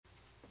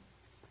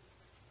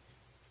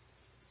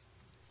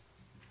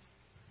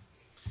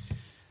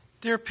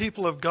Dear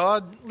people of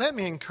God, let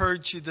me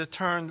encourage you to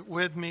turn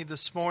with me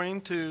this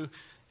morning to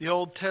the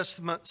Old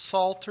Testament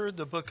Psalter,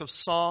 the book of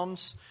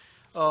Psalms,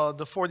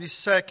 the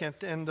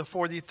 42nd and the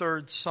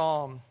 43rd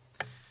Psalm.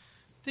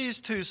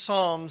 These two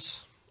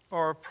Psalms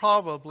are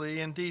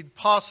probably, indeed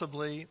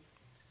possibly,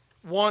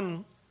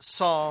 one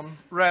psalm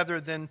rather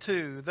than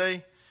two.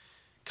 They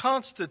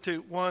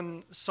constitute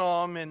one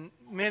psalm in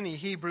many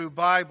Hebrew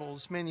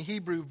Bibles, many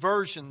Hebrew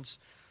versions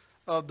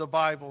of the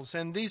Bibles.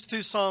 And these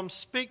two psalms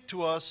speak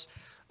to us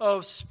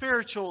of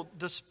spiritual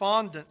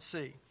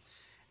despondency.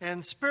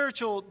 And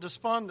spiritual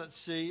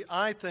despondency,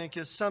 I think,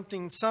 is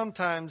something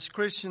sometimes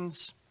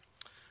Christians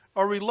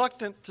are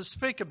reluctant to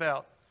speak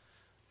about,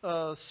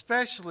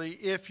 especially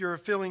if you're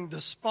feeling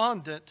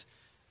despondent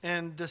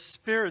and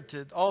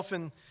dispirited.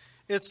 Often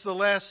it's the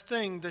last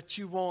thing that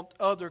you want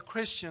other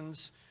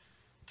Christians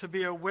to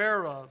be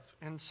aware of.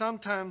 And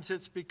sometimes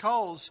it's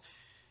because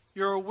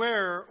you're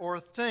aware or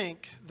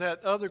think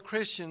that other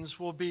Christians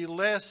will be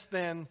less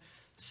than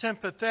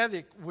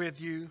sympathetic with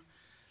you,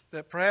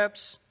 that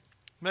perhaps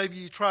maybe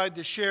you tried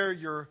to share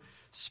your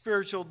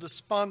spiritual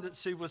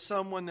despondency with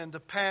someone in the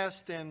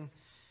past and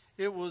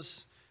it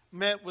was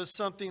met with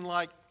something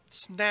like,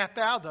 snap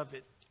out of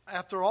it.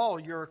 After all,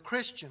 you're a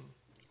Christian,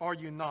 are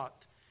you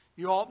not?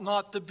 You ought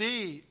not to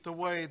be the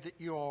way that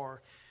you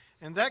are.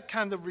 And that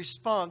kind of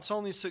response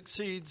only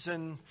succeeds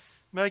in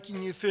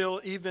making you feel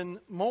even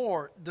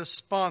more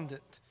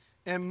despondent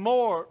and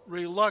more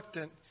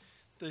reluctant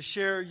to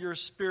share your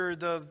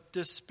spirit of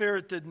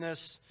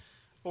dispiritedness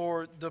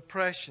or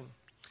depression.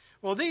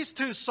 Well, these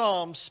two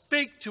psalms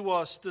speak to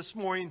us this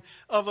morning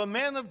of a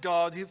man of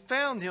God who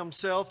found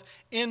himself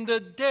in the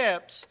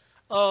depths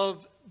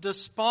of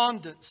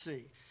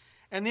despondency.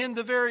 And in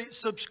the very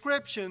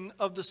subscription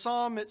of the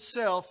psalm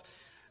itself,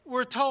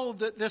 we're told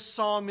that this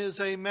psalm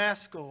is a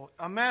maskil.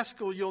 A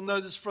maskil, you'll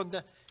notice from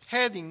the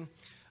heading,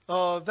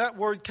 that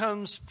word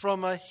comes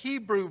from a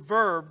Hebrew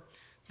verb,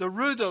 the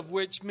root of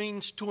which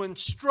means to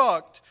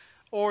instruct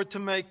or to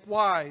make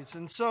wise.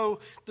 And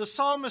so the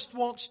psalmist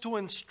wants to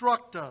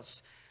instruct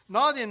us,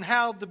 not in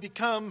how to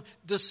become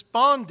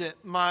despondent,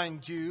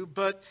 mind you,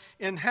 but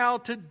in how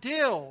to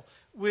deal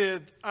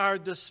with our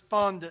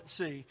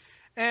despondency.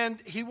 And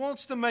he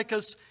wants to make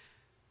us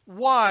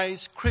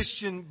wise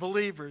Christian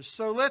believers.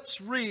 So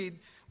let's read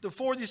the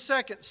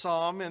 42nd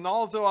Psalm, and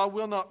although I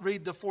will not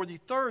read the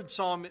 43rd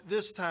Psalm at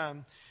this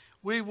time,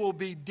 we will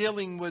be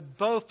dealing with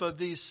both of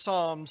these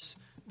Psalms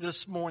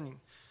this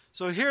morning.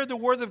 So hear the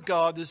word of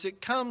God as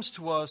it comes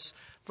to us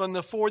from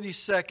the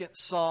 42nd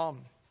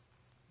Psalm.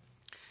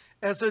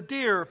 As a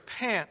deer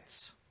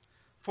pants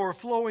for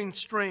flowing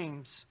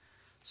streams,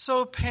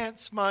 so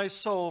pants my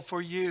soul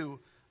for you,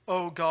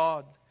 O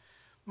God.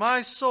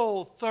 My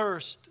soul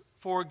thirsts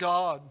for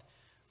God,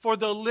 for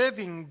the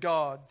living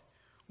God.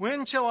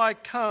 When shall I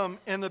come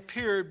and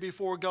appear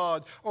before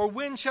God? Or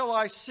when shall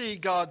I see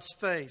God's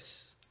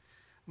face?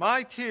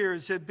 My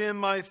tears have been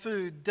my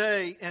food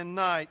day and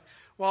night,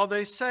 while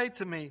they say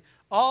to me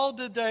all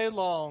the day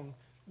long,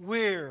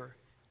 where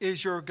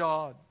is your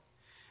God?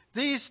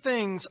 These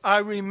things I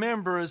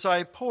remember as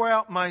I pour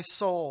out my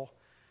soul,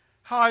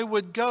 how I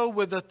would go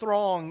with a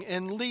throng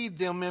and lead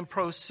them in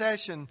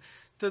procession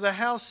to the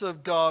house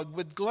of God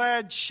with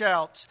glad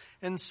shouts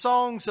and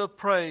songs of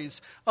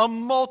praise, a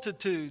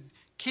multitude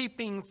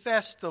keeping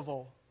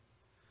festival.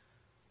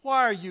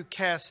 Why are you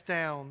cast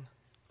down,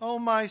 O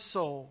my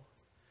soul?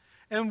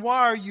 And why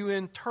are you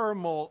in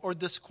turmoil or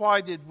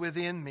disquieted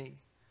within me?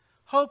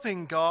 Hope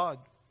in God,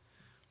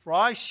 for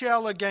I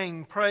shall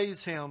again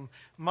praise him,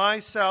 my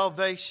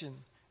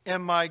salvation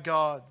and my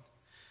God.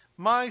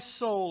 My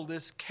soul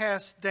is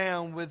cast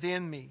down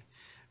within me.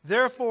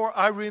 Therefore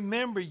I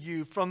remember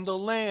you from the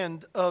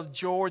land of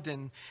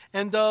Jordan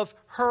and of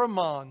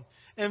Hermon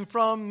and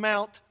from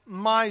Mount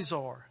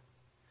Mizar.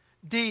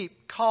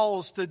 Deep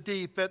calls to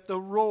deep at the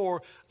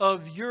roar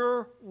of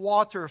your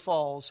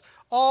waterfalls.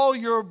 All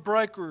your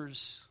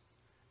breakers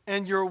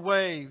and your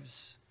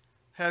waves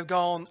have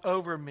gone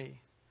over me.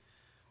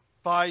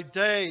 By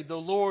day the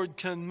Lord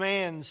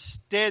commands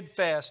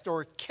steadfast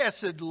or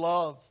chesed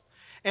love,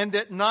 and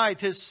at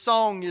night his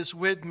song is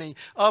with me,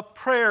 a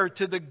prayer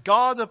to the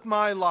God of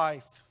my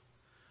life.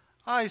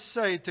 I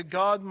say to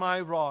God my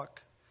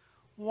rock,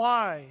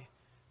 why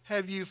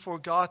have you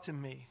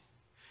forgotten me?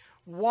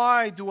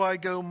 Why do I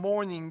go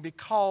mourning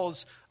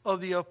because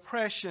of the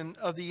oppression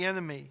of the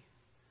enemy?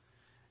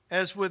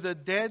 As with a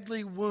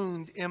deadly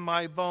wound in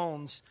my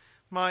bones,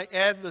 my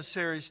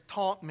adversaries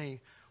taunt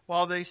me,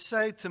 while they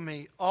say to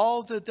me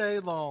all the day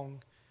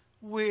long,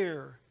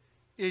 where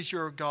is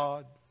your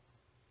God?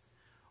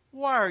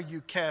 Why are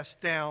you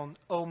cast down,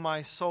 O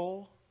my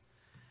soul?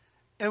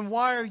 And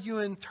why are you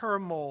in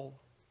turmoil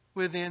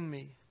within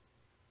me?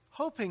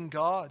 Hope in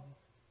God,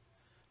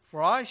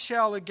 for I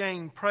shall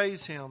again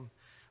praise him,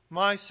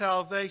 my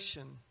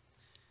salvation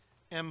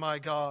and my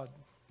God.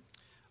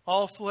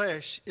 All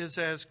flesh is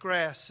as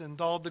grass, and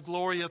all the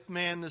glory of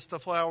man is the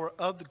flower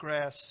of the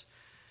grass.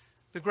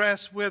 The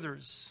grass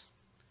withers,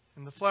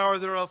 and the flower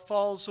thereof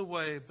falls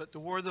away, but the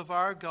word of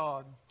our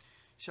God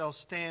shall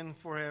stand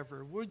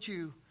forever. Would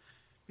you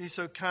be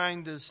so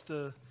kind as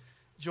to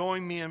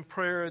join me in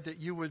prayer, that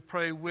you would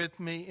pray with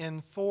me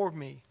and for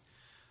me,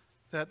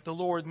 that the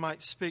Lord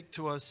might speak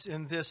to us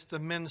in this, the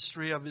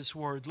ministry of His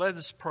Word. Let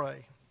us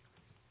pray.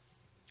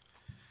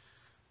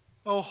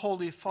 O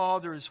Holy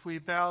Father, as we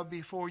bow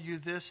before you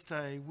this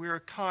day, we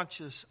are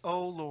conscious,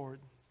 O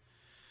Lord,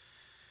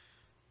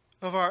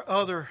 of our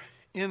utter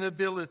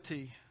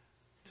inability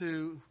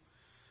to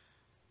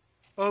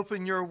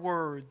open your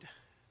Word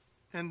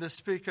and to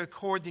speak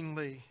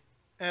accordingly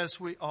as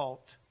we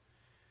ought.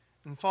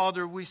 And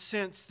Father, we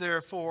sense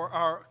therefore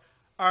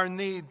our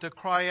need to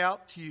cry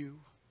out to you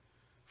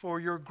for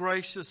your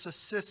gracious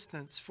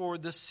assistance, for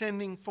the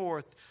sending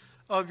forth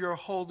of your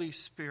Holy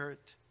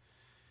Spirit.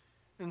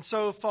 And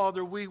so,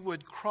 Father, we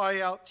would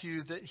cry out to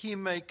you that He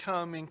may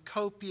come in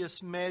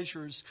copious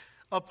measures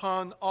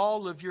upon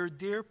all of your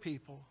dear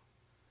people.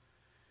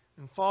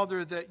 And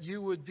Father, that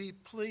you would be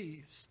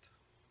pleased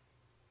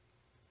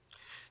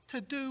to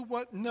do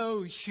what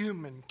no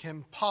human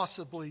can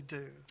possibly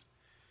do,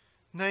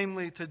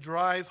 namely to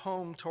drive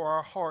home to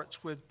our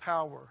hearts with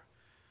power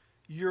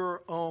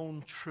your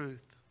own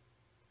truth.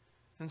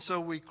 And so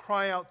we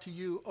cry out to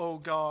you, O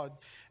God,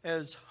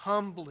 as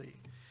humbly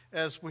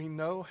as we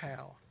know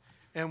how.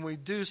 And we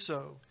do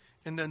so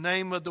in the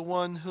name of the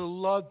one who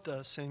loved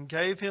us and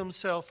gave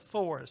himself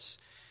for us,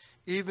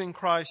 even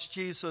Christ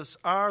Jesus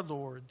our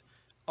Lord.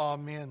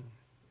 Amen.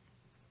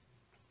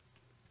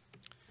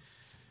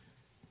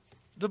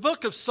 The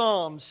book of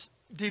Psalms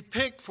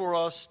depict for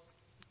us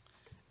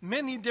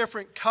many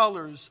different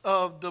colors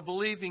of the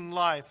believing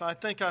life. I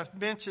think I've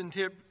mentioned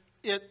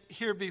it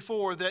here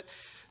before that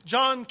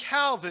John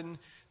Calvin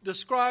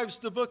describes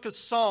the book of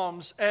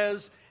Psalms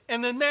as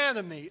an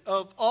anatomy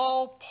of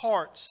all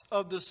parts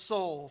of the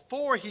soul.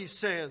 For, he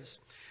says,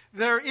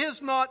 there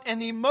is not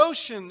an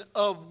emotion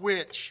of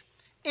which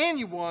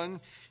anyone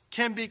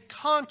can be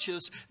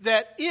conscious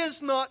that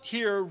is not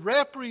here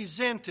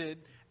represented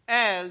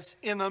as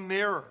in a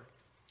mirror.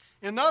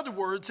 In other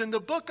words, in the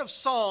book of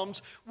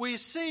Psalms, we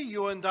see,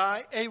 you and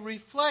I, a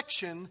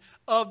reflection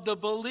of the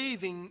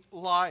believing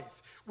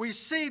life. We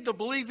see the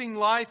believing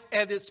life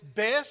at its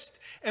best,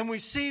 and we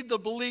see the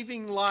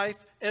believing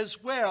life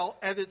as well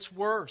at its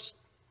worst.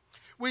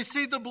 We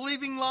see the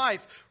believing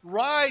life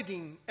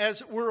riding,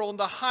 as it were, on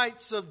the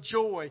heights of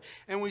joy,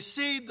 and we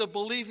see the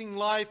believing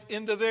life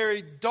in the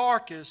very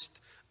darkest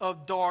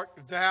of dark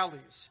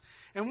valleys.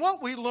 And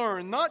what we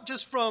learn, not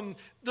just from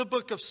the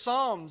book of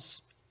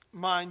Psalms,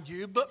 mind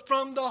you, but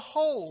from the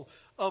whole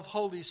of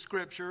Holy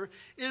Scripture,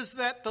 is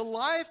that the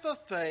life of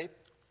faith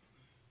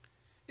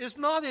is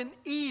not an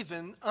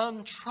even,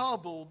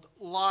 untroubled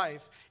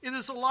life. It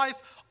is a life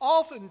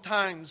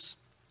oftentimes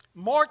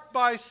marked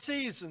by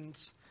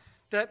seasons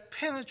that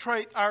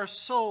penetrate our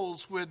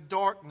souls with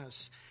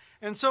darkness.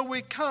 And so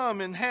we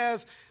come and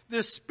have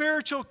this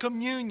spiritual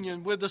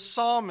communion with the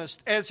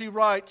psalmist as he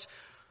writes,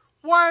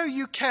 "Why are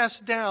you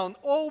cast down,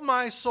 O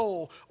my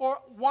soul?"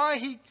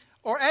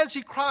 Or as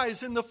he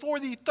cries in the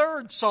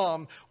 43rd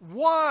Psalm,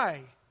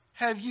 "Why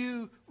have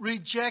you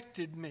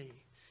rejected me?"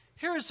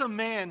 Here's a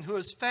man who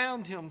has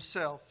found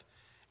himself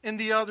in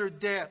the utter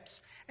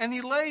depths, and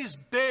he lays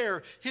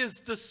bare his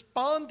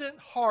despondent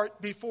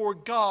heart before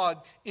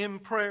God in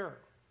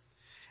prayer.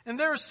 And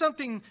there is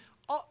something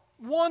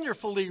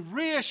wonderfully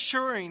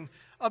reassuring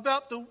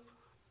about the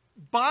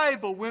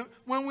Bible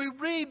when we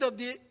read of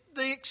the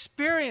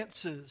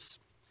experiences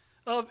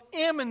of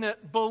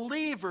eminent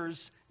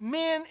believers,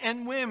 men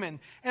and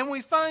women, and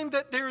we find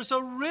that there's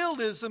a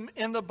realism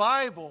in the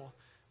Bible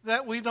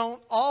that we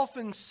don't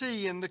often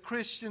see in the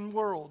Christian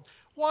world.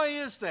 Why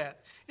is that?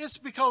 It's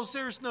because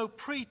there's no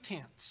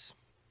pretense.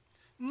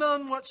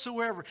 None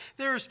whatsoever.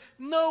 There's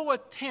no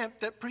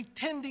attempt at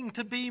pretending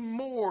to be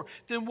more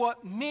than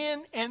what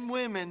men and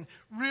women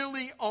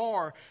really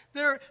are.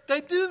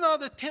 They do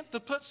not attempt to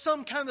put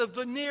some kind of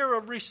veneer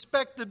of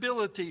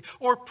respectability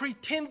or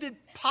pretended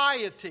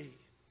piety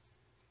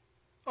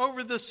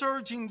over the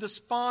surging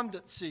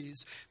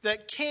despondencies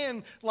that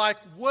can, like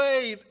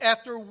wave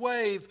after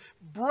wave,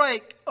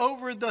 break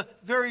over the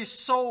very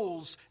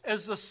souls,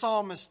 as the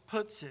psalmist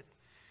puts it.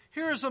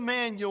 Here's a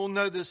man, you'll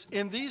notice,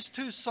 in these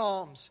two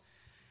psalms.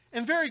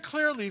 And very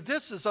clearly,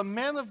 this is a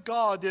man of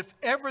God, if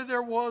ever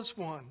there was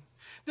one.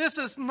 This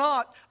is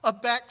not a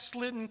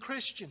backslidden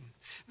Christian.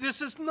 This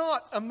is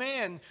not a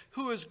man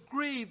who has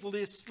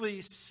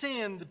grievously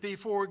sinned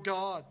before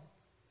God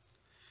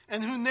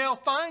and who now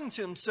finds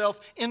himself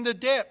in the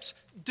depths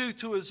due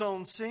to his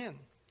own sin.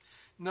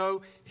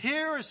 No,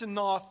 here is an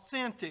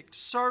authentic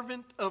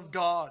servant of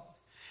God.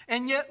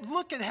 And yet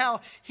look at how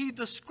he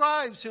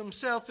describes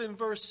himself in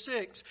verse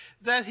 6,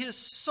 that his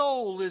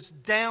soul is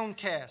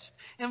downcast.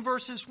 In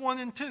verses 1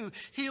 and 2,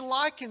 he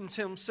likens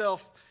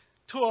himself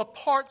to a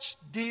parched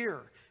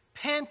deer,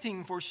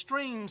 panting for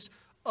streams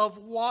of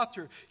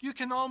water. You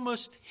can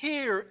almost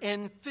hear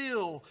and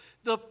feel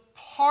the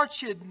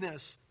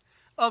parchedness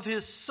of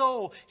his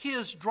soul. He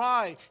is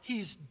dry.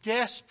 He's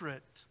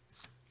desperate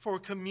for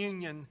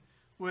communion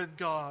with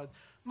God.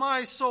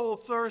 My soul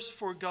thirsts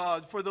for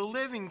God, for the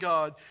living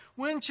God.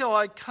 When shall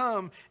I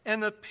come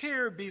and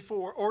appear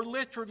before, or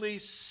literally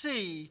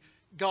see,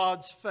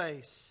 God's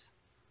face?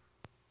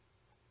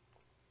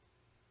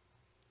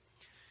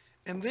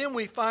 And then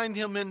we find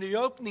him in the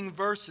opening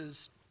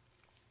verses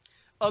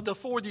of the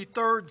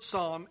 43rd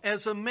Psalm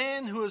as a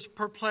man who is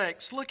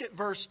perplexed. Look at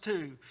verse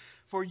 2.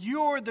 For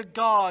you are the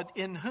God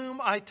in whom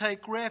I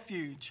take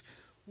refuge.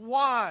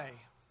 Why,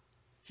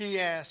 he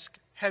asks,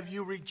 have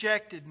you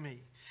rejected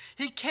me?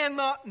 He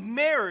cannot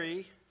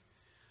marry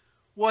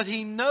what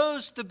he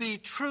knows to be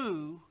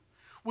true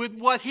with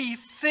what he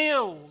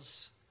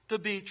feels to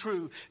be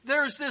true.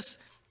 There's this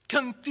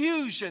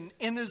confusion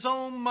in his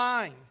own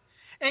mind.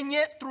 And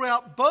yet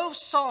throughout both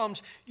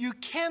Psalms, you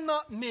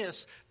cannot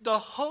miss the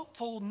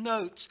hopeful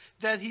notes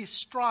that he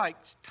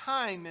strikes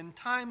time and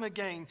time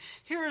again.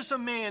 Here is a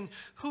man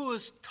who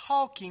is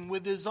talking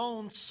with his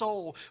own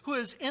soul, who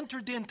has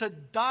entered into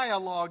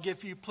dialogue,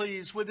 if you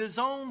please, with his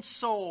own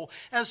soul.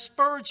 As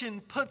Spurgeon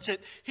puts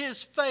it,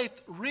 his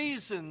faith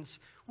reasons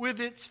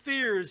with its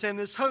fears, and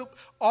his hope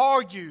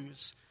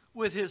argues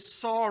with his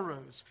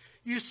sorrows.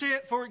 You see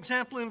it, for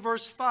example, in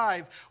verse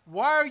 5.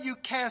 Why are you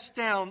cast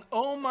down,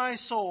 O my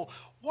soul?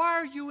 Why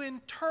are you in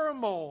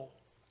turmoil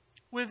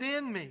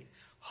within me?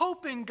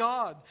 Hope in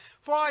God,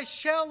 for I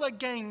shall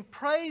again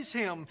praise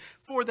him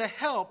for the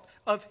help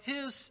of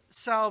his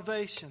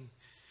salvation.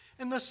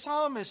 And the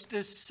psalmist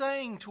is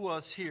saying to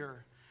us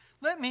here,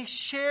 let me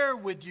share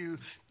with you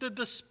the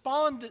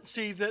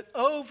despondency that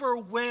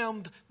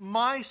overwhelmed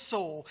my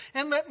soul.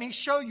 And let me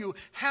show you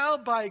how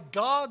by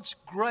God's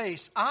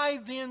grace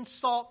I then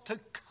sought to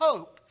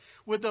cope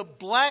with the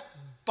black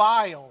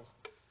bile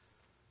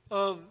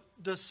of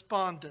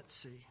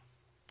despondency.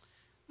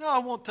 Now I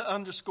want to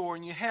underscore,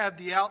 and you have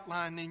the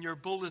outline in your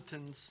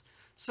bulletins,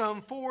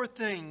 some 4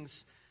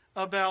 things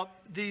about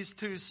these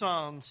 2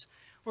 Psalms.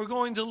 We're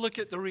going to look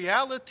at the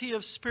reality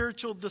of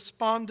spiritual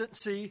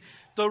despondency,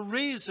 the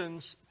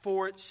reasons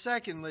for it,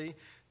 secondly.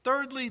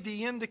 Thirdly,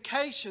 the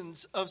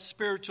indications of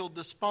spiritual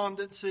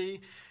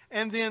despondency.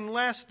 And then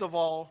last of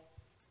all,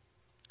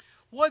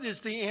 what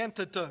is the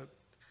antidote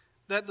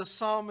that the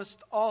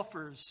psalmist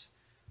offers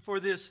for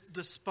this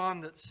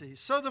despondency?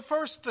 So the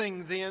first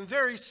thing then,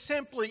 very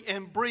simply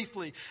and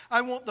briefly,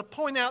 I want to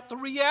point out the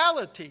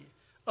reality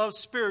of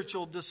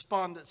spiritual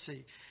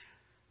despondency.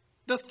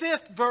 The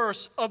 5th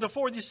verse of the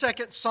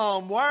 42nd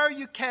Psalm, why are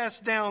you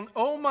cast down,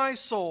 O my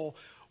soul?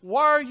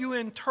 Why are you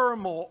in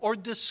turmoil or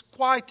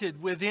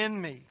disquieted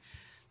within me?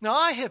 Now,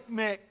 I have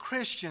met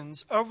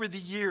Christians over the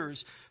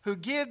years who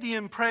give the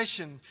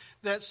impression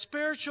that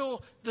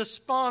spiritual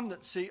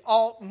despondency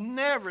ought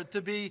never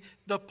to be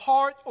the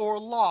part or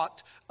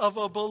lot of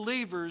a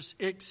believer's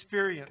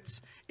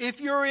experience.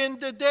 If you're in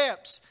the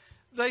depths,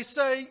 they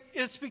say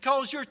it's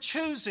because you're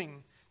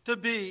choosing to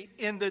be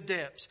in the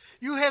depths.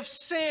 You have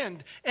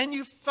sinned and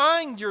you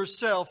find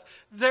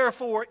yourself,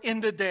 therefore, in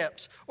the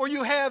depths. Or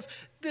you have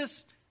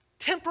this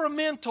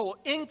temperamental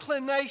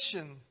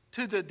inclination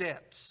to the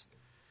depths.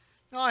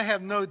 Now, I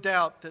have no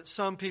doubt that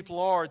some people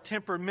are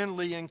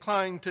temperamentally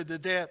inclined to the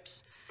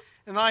depths.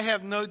 And I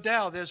have no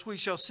doubt, as we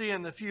shall see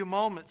in a few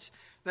moments,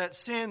 that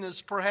sin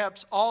is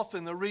perhaps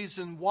often the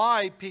reason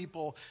why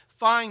people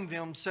find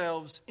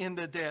themselves in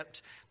the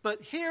depths.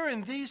 But here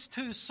in these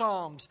 2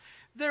 Psalms,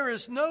 there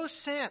is no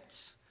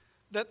sense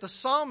that the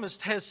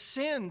psalmist has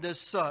sinned as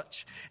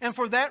such, and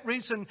for that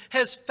reason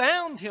has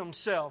found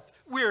himself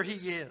where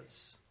he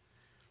is.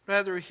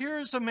 Rather, here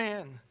is a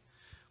man,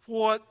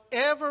 for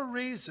whatever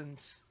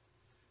reasons,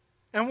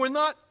 and we're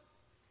not,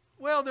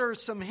 well, there are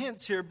some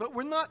hints here, but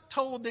we're not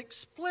told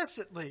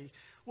explicitly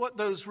what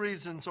those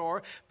reasons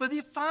are, but he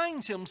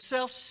finds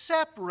himself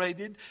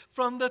separated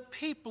from the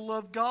people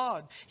of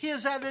God. He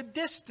is at a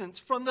distance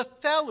from the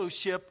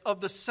fellowship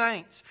of the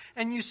saints.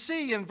 And you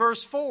see in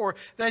verse 4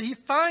 that he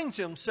finds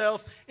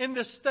himself in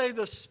the state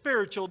of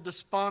spiritual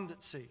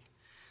despondency.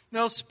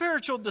 Now,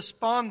 spiritual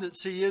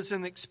despondency is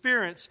an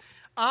experience,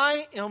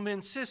 I am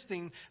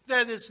insisting,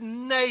 that is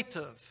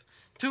native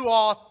to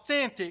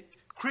authentic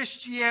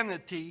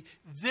Christianity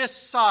this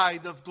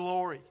side of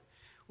glory.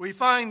 We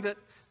find that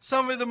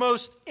some of the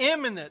most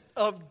eminent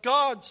of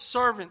God's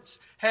servants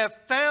have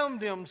found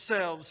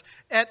themselves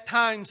at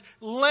times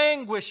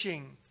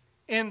languishing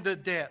in the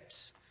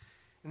depths.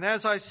 And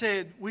as I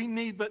said, we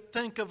need but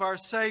think of our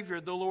Savior,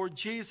 the Lord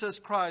Jesus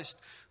Christ,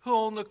 who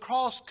on the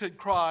cross could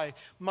cry,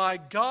 my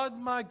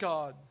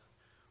God,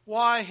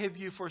 why have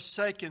you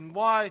forsaken?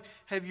 Why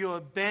have you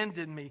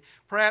abandoned me?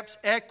 Perhaps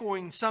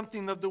echoing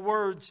something of the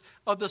words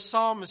of the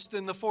psalmist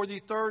in the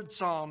 43rd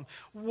Psalm.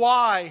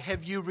 Why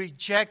have you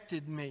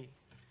rejected me?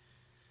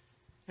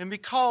 And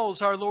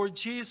because our Lord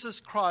Jesus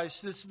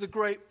Christ is the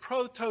great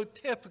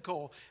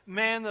prototypical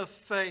man of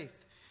faith,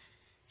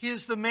 he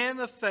is the man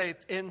of faith,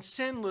 and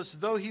sinless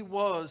though he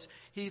was,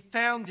 he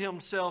found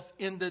himself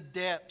in the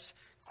depths,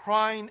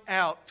 crying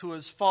out to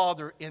his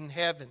Father in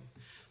heaven.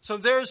 So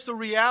there's the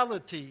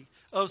reality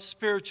of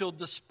spiritual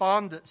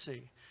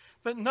despondency.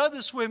 But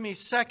notice with me,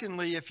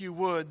 secondly, if you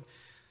would,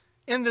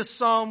 in this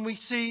psalm we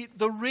see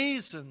the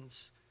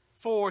reasons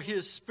for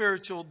his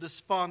spiritual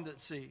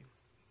despondency.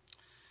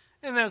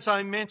 And as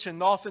I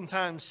mentioned,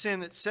 oftentimes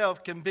sin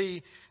itself can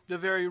be the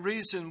very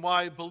reason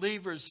why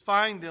believers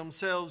find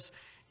themselves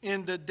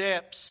in the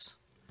depths.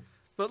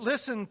 But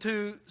listen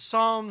to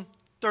Psalm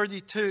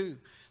 32,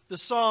 the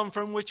psalm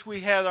from which we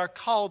had our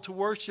call to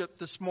worship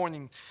this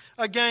morning.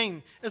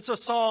 Again, it's a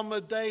psalm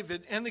of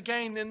David. And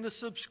again, in the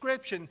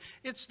subscription,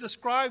 it's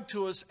described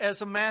to us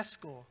as a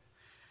maskil.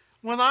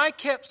 When I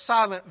kept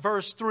silent,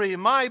 verse 3,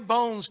 my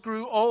bones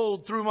grew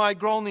old through my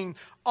groaning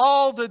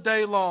all the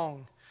day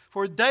long.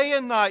 For day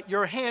and night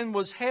your hand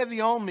was heavy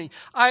on me.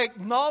 I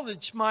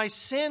acknowledged my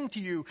sin to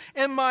you,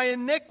 and my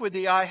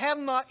iniquity I have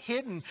not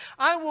hidden.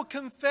 I will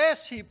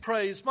confess, he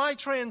prays, my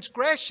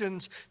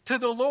transgressions to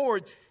the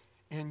Lord,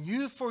 and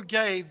you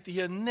forgave the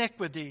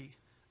iniquity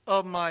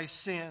of my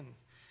sin.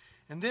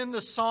 And then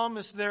the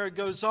psalmist there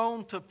goes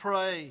on to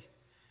pray,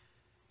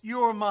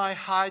 you are my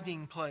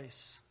hiding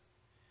place.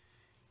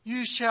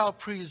 You shall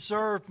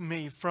preserve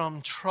me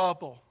from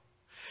trouble.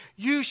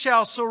 You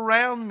shall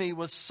surround me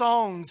with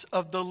songs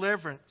of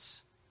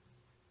deliverance.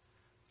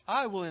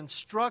 I will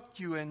instruct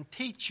you and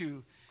teach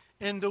you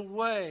in the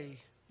way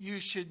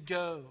you should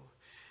go.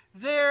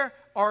 There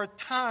are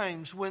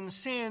times when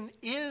sin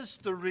is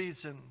the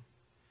reason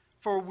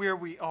for where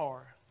we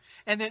are.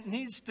 And it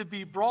needs to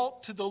be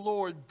brought to the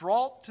Lord,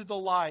 brought to the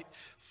light,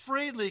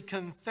 freely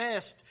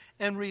confessed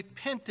and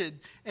repented,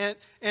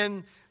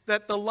 and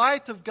that the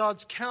light of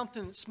God's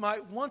countenance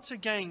might once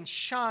again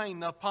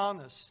shine upon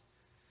us.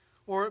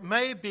 Or it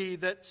may be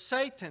that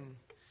Satan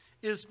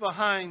is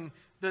behind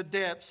the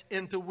depths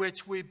into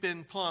which we've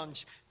been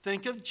plunged.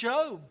 Think of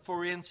Job,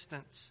 for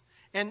instance.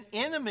 An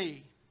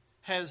enemy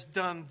has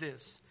done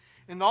this.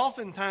 And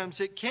oftentimes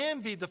it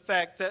can be the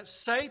fact that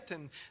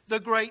Satan, the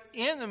great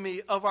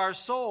enemy of our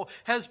soul,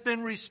 has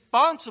been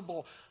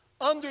responsible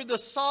under the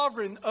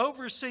sovereign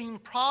overseeing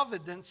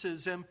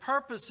providences and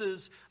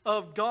purposes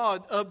of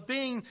God of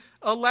being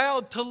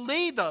allowed to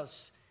lead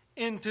us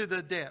into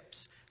the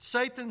depths.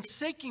 Satan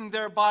seeking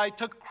thereby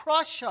to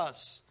crush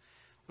us,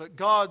 but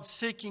God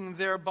seeking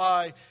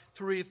thereby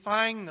to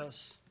refine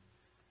us,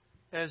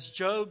 as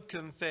Job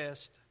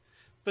confessed.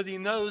 But he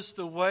knows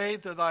the way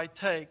that I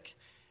take,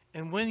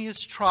 and when he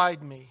has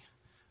tried me,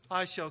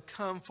 I shall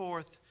come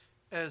forth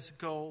as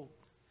gold.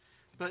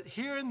 But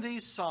here in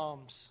these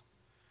Psalms,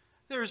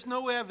 there is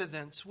no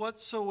evidence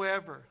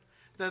whatsoever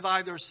that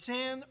either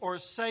sin or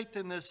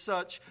Satan as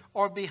such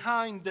are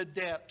behind the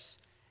depths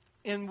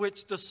in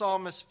which the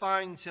psalmist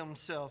finds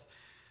himself.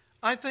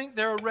 I think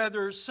there are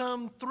rather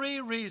some three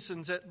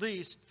reasons at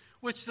least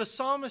which the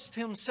psalmist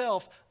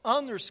himself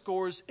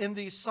underscores in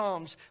these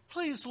psalms.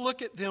 Please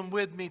look at them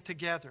with me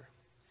together.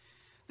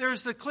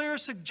 There's the clear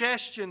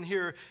suggestion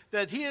here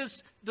that he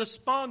is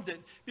despondent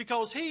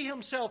because he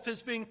himself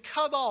has been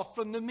cut off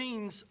from the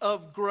means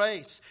of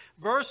grace.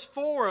 Verse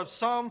 4 of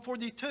Psalm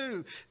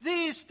 42,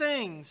 these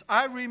things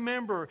I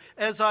remember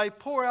as I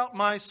pour out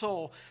my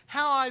soul,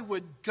 how I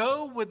would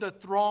go with the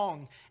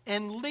throng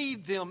and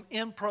lead them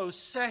in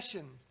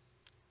procession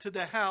to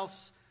the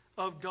house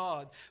of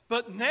God.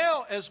 But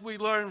now, as we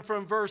learn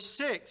from verse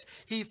 6,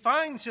 he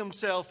finds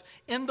himself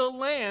in the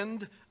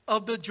land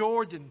of the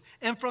Jordan,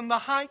 and from the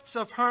heights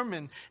of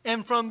Hermon,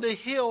 and from the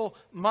hill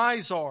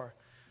Mizar.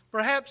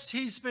 Perhaps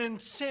he's been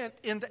sent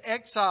into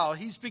exile.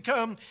 He's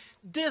become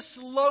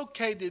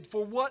dislocated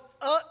for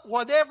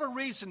whatever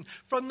reason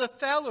from the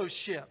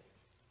fellowship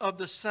of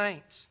the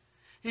saints.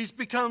 He's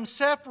become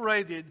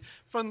separated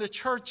from the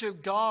church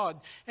of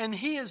God, and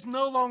he is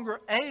no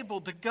longer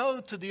able to go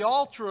to the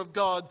altar of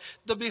God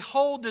to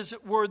behold, as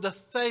it were, the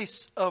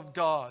face of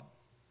God.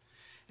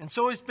 And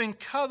so he's been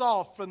cut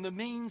off from the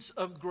means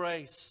of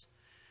grace.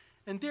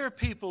 And dear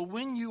people,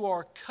 when you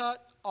are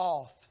cut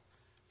off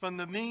from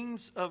the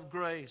means of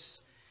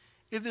grace,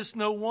 it is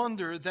no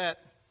wonder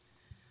that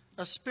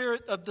a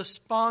spirit of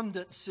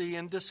despondency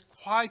and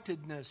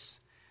disquietedness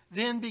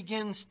then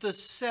begins to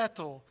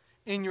settle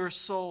in your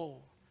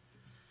soul.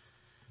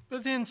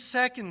 But then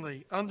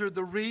secondly, under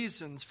the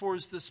reasons for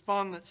his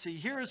despondency,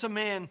 here is a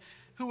man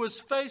who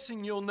was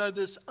facing, you'll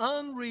notice,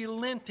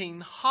 unrelenting,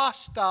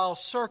 hostile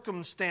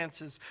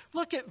circumstances.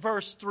 Look at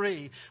verse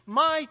 3.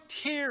 My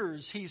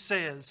tears, he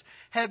says,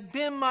 have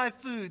been my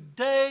food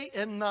day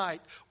and night,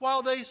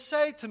 while they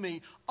say to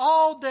me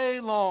all day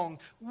long,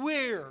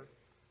 where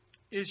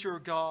is your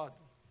God?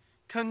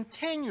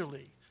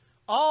 Continually,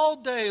 all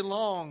day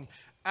long,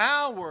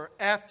 hour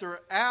after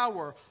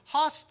hour,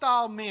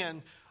 hostile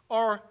men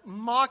are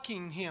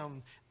mocking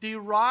him,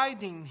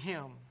 deriding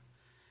him.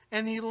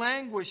 And he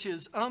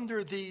languishes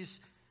under these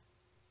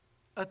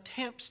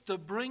attempts to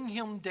bring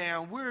him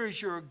down. Where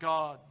is your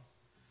God?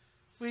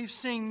 We've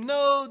seen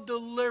no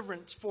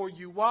deliverance for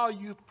you while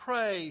you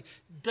pray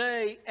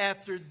day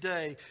after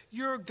day.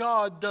 Your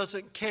God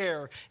doesn't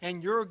care,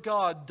 and your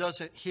God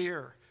doesn't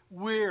hear.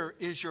 Where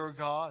is your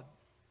God?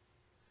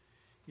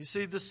 You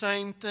see the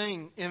same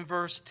thing in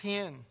verse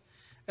 10.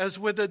 As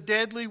with a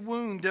deadly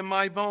wound in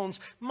my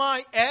bones,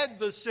 my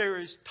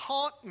adversaries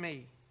taunt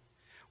me,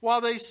 while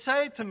they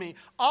say to me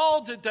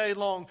all the day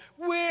long,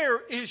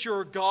 where is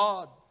your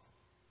God?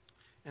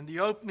 And the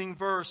opening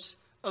verse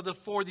of the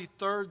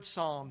 43rd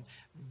Psalm,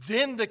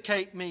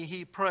 vindicate me,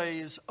 he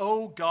prays,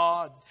 O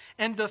God,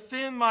 and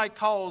defend my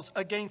cause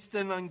against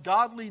an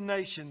ungodly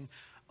nation.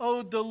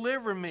 O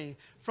deliver me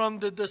from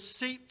the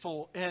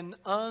deceitful and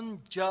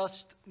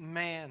unjust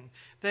man.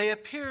 They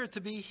appear to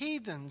be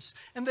heathens,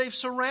 and they've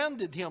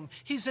surrounded him.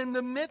 He's in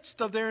the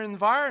midst of their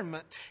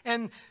environment.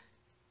 And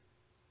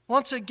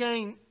once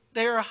again,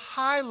 they are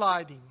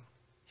highlighting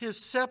his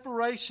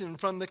separation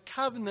from the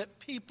covenant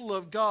people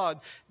of God,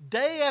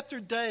 day after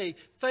day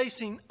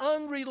facing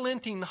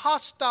unrelenting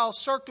hostile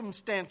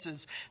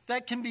circumstances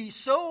that can be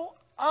so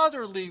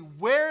utterly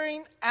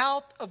wearing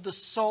out of the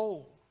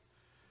soul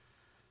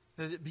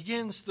that it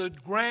begins to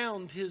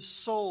ground his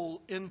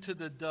soul into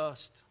the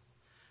dust.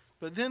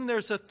 But then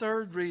there's a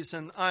third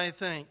reason, I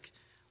think,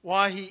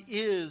 why he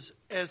is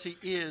as he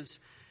is.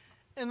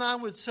 And I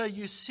would say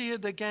you see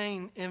it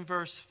again in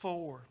verse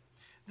 4.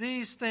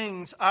 These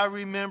things I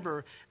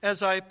remember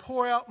as I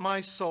pour out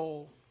my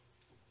soul.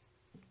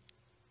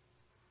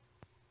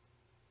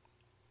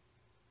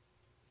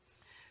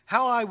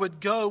 How I would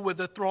go with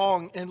the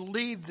throng and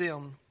lead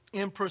them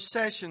in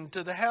procession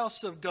to the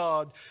house of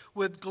God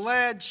with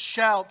glad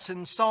shouts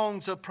and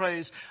songs of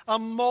praise, a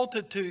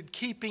multitude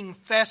keeping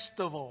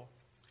festival.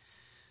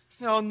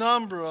 Now, a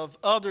number of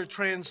other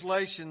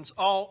translations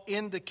all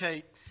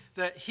indicate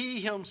that he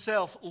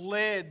himself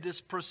led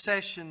this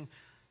procession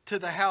to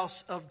the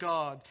house of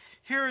God.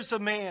 Here is a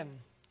man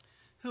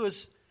who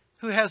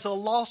has a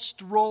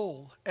lost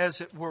role, as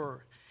it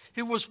were.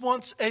 He was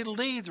once a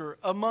leader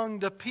among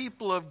the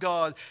people of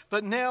God,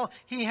 but now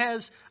he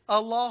has a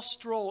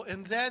lost role,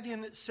 and that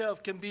in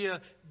itself can be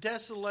a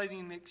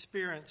desolating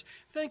experience.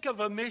 Think of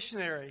a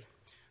missionary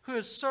who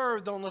has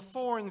served on a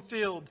foreign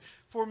field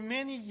for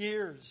many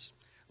years,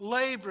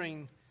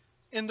 laboring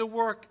in the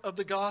work of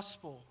the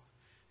gospel,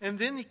 and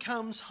then he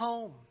comes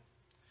home.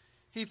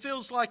 He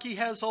feels like he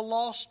has a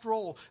lost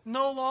role.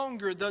 No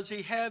longer does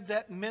he have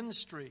that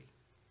ministry.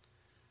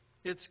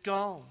 It's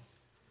gone.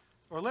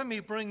 Or let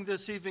me bring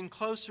this even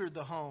closer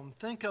to home.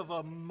 Think of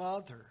a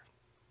mother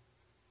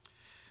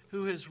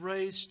who has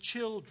raised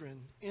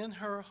children in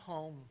her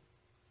home.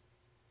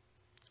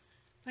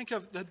 Think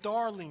of the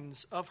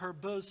darlings of her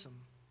bosom.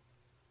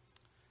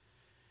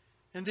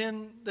 And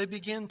then they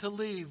begin to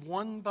leave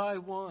one by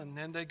one,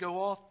 and they go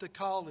off to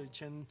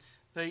college, and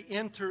they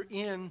enter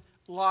in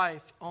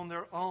life on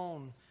their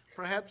own.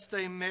 Perhaps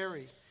they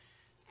marry.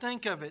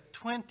 Think of it,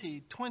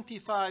 20,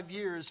 25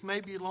 years,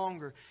 maybe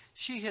longer.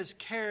 She has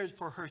cared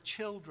for her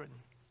children.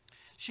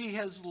 She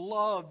has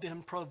loved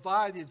and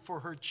provided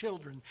for her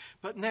children.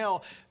 But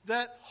now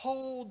that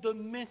whole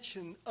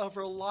dimension of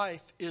her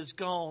life is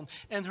gone,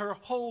 and her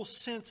whole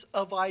sense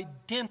of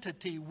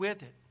identity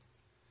with it.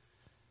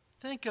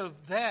 Think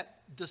of that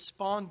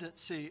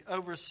despondency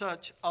over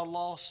such a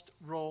lost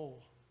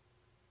role.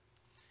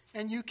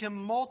 And you can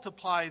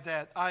multiply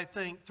that, I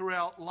think,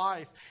 throughout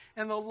life.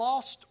 And the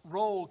lost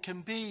role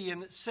can be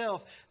in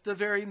itself the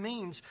very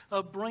means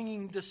of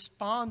bringing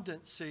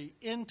despondency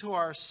into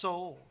our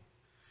soul.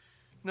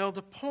 Now,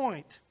 the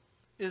point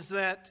is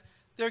that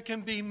there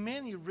can be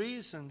many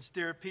reasons,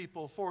 dear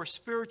people, for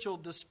spiritual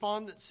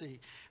despondency.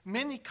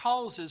 Many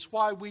causes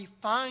why we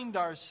find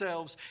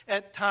ourselves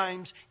at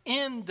times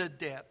in the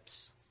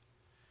depths.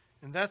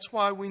 And that's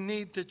why we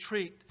need to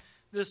treat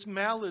this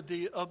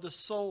malady of the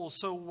soul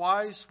so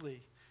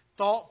wisely,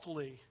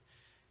 thoughtfully,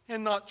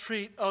 and not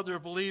treat other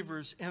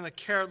believers in a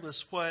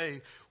careless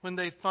way when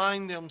they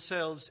find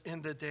themselves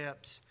in the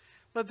depths.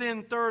 But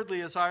then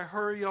thirdly, as I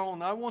hurry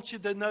on, I want you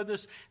to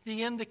notice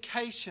the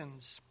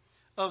indications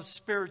of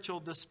spiritual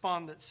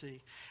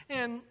despondency.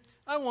 And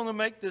I want to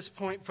make this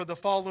point for the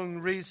following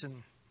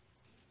reason.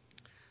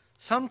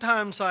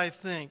 Sometimes I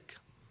think,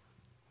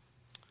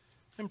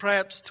 and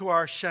perhaps to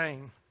our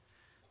shame,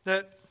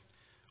 that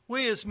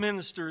we as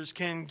ministers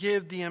can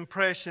give the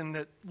impression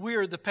that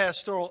we're the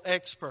pastoral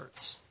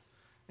experts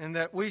and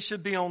that we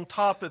should be on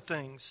top of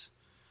things.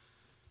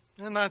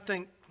 And I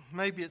think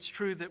maybe it's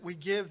true that we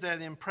give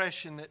that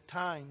impression at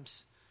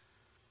times.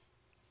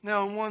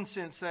 Now, in one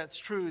sense, that's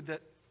true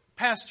that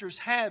pastors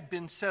have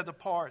been set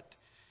apart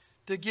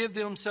to give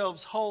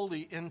themselves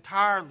wholly,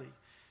 entirely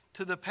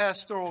to the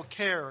pastoral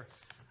care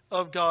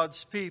of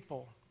God's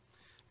people.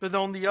 But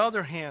on the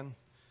other hand,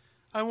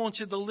 I want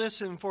you to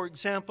listen, for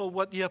example,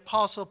 what the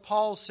Apostle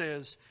Paul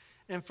says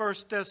in 1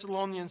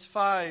 Thessalonians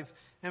 5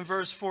 and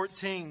verse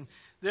 14.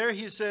 There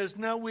he says,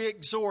 "Now we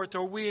exhort,"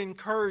 or we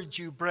encourage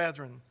you,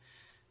 brethren.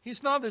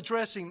 He's not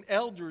addressing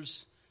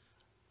elders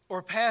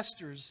or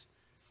pastors.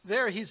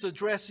 There he's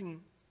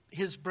addressing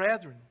his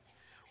brethren.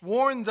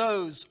 "Warn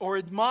those or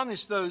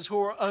admonish those who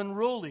are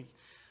unruly."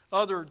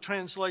 Other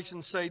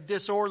translations say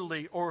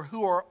disorderly or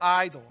who are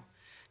idle.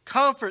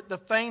 "Comfort the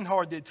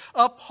faint-hearted,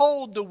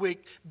 uphold the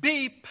weak,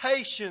 be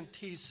patient,"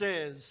 he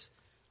says,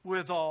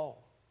 "with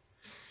all."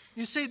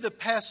 You see, the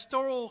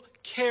pastoral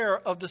care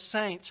of the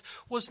saints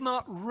was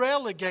not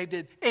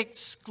relegated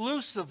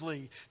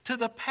exclusively to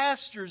the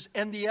pastors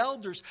and the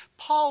elders.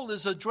 Paul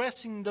is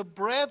addressing the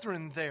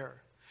brethren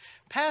there.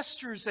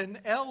 pastors and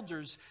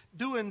elders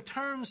do in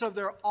terms of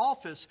their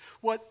office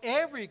what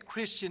every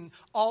Christian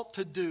ought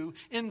to do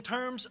in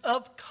terms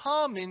of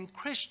common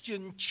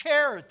Christian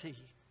charity.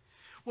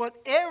 What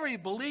every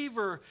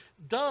believer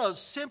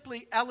does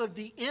simply out of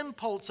the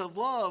impulse of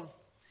love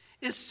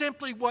is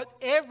simply what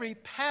every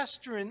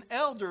pastor and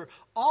elder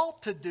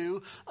ought to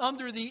do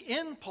under the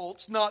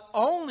impulse not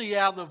only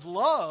out of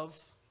love,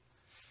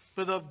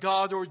 but of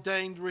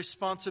God-ordained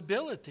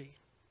responsibility.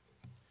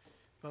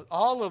 But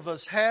all of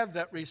us have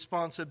that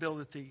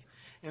responsibility,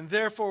 and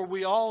therefore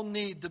we all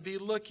need to be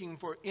looking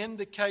for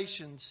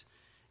indications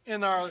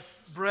in our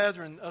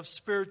brethren of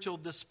spiritual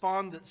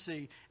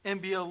despondency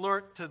and be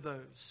alert to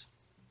those.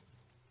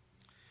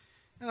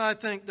 And I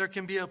think there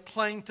can be a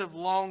plaintive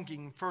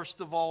longing,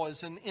 first of all,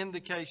 as an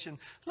indication.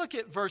 Look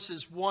at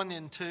verses 1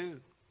 and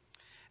 2.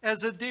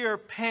 As a deer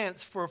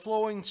pants for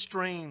flowing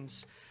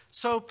streams,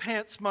 so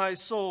pants my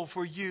soul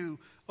for you,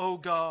 O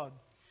God.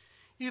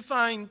 You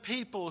find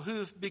people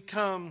who've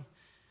become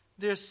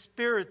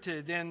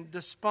dispirited and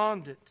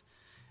despondent.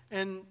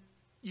 And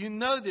you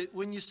know that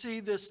when you see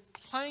this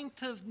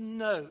plaintive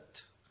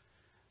note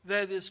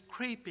that is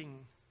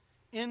creeping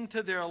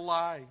into their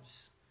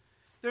lives.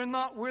 They're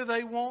not where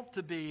they want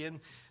to be. And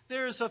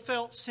there is a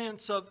felt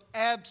sense of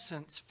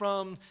absence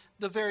from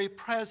the very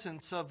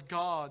presence of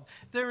God.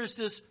 There is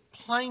this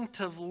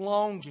plaintive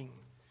longing.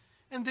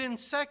 And then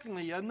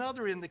secondly,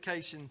 another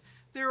indication,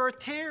 there are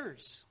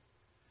tears.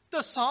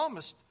 The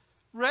psalmist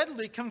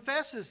readily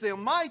confesses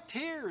them. My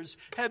tears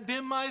have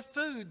been my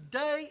food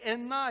day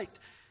and night.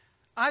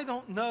 I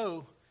don't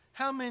know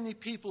how many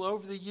people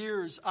over the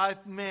years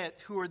I've met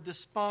who are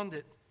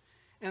despondent.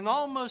 And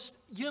almost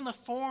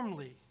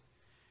uniformly,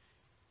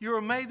 you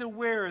are made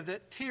aware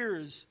that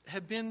tears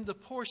have been the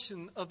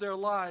portion of their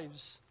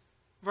lives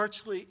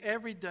virtually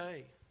every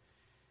day.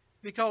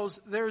 Because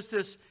there's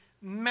this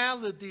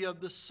malady of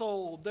the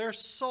soul. Their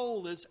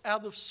soul is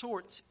out of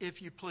sorts,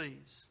 if you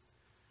please.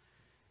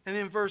 And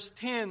in verse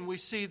 10, we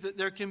see that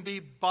there can be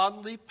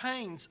bodily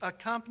pains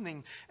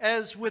accompanying.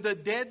 As with a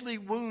deadly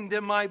wound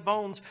in my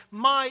bones,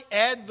 my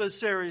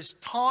adversaries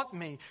taunt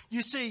me.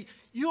 You see,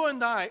 you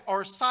and I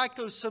are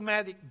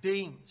psychosomatic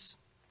beings.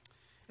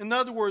 In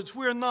other words,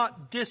 we're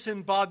not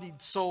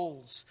disembodied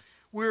souls.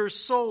 We're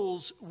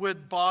souls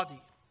with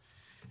body.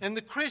 And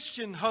the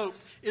Christian hope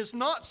is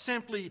not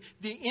simply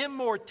the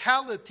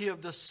immortality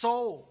of the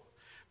soul,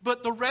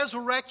 but the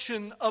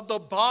resurrection of the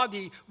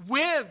body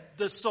with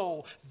the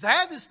soul.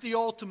 That is the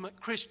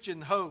ultimate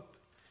Christian hope.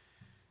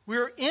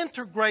 We're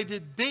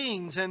integrated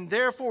beings, and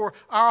therefore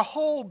our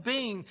whole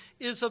being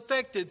is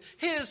affected.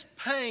 His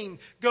pain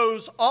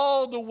goes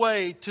all the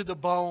way to the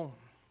bone.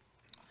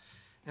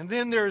 And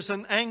then there's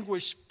an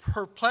anguished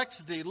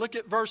perplexity. Look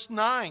at verse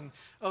 9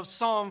 of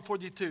Psalm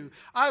 42.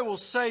 I will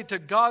say to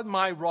God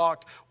my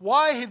rock,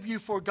 why have you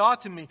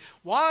forgotten me?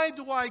 Why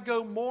do I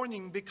go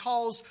mourning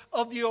because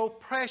of the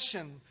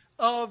oppression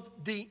of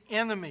the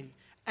enemy?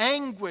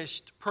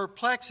 Anguished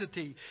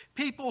perplexity.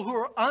 People who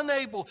are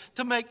unable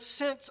to make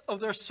sense of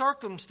their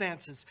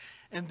circumstances.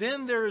 And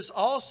then there is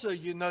also,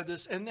 you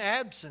notice, an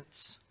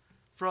absence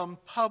from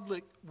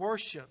public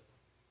worship.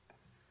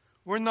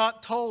 We're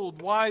not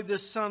told why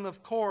this son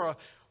of Korah,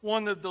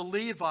 one of the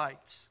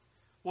Levites,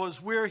 was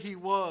where he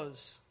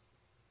was.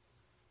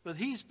 But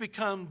he's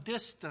become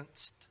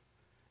distanced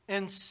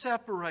and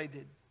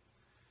separated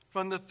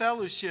from the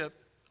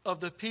fellowship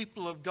of the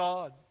people of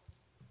God.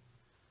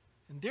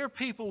 And dear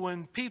people,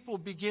 when people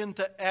begin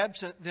to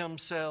absent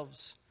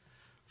themselves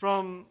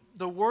from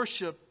the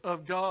worship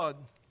of God,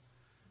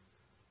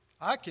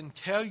 I can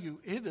tell you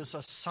it is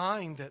a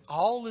sign that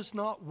all is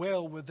not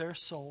well with their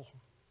soul.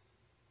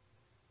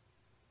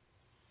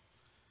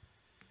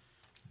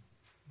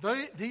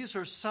 These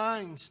are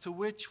signs to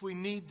which we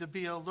need to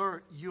be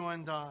alert, you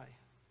and I.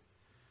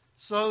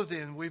 So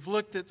then, we've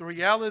looked at the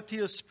reality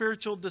of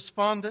spiritual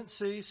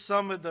despondency,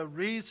 some of the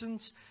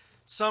reasons,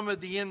 some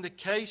of the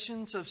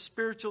indications of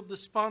spiritual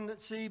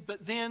despondency,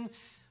 but then,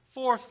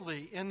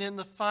 fourthly, and in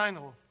the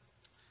final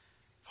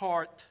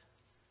part,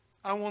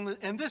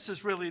 and this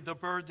is really the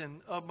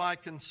burden of my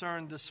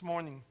concern this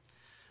morning.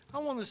 I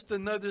want us to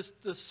notice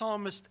the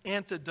psalmist's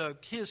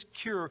antidote, his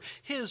cure,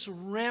 his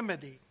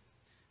remedy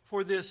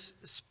for this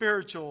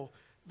spiritual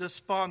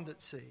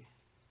despondency.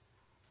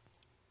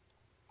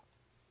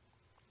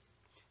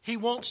 He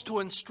wants to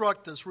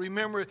instruct us.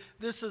 Remember,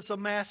 this is a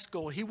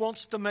maskil. He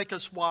wants to make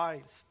us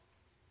wise.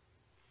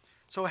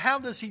 So how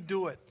does he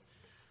do it?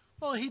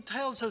 Well, he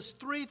tells us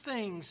three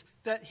things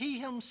that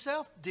he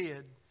himself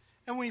did.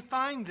 And we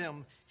find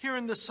them here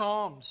in the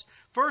Psalms.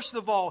 First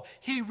of all,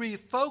 he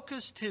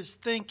refocused his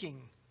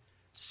thinking.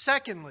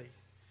 Secondly,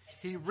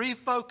 he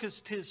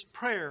refocused his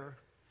prayer.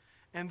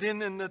 And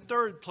then in the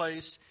third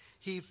place,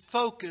 he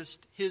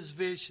focused his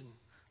vision.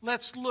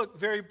 Let's look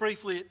very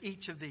briefly at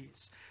each of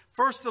these.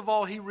 First of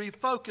all, he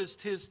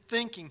refocused his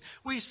thinking.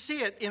 We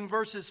see it in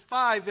verses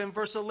 5 and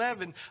verse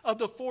 11 of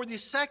the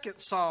 42nd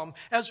Psalm,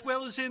 as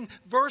well as in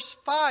verse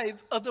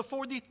 5 of the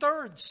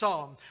 43rd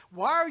Psalm.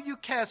 Why are you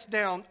cast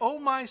down, O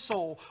my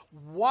soul?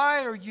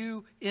 Why are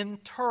you in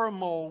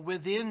turmoil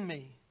within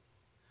me?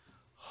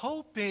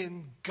 hope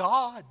in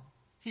God,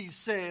 he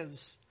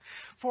says,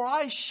 for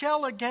I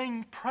shall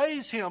again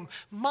praise him,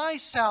 my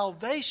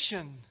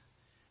salvation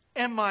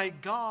and my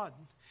God.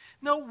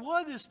 Now,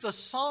 what is the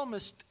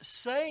psalmist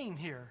saying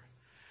here?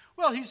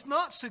 Well, he's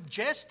not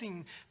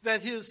suggesting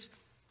that his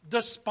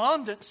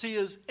despondency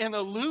is an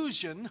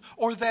illusion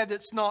or that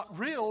it's not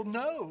real.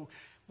 No.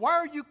 Why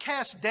are you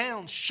cast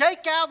down?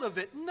 Shake out of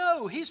it.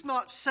 No, he's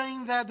not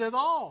saying that at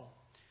all.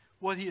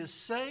 What he is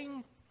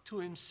saying to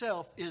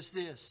himself is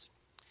this.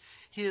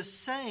 He is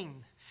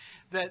saying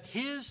that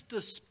his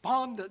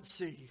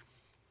despondency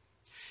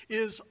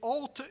is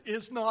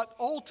not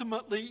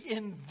ultimately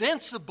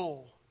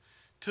invincible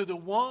to the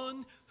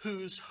one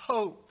whose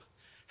hope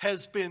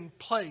has been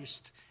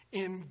placed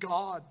in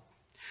God.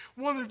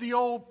 One of the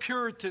old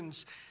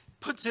Puritans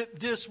puts it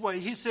this way.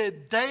 He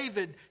said,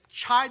 David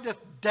chideth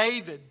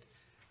David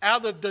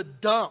out of the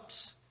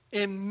dumps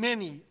in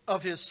many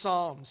of his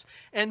psalms.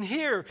 And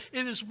here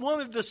it is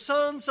one of the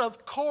sons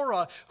of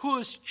Korah who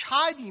is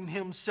chiding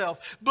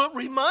himself, but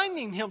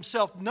reminding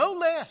himself no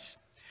less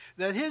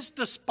that his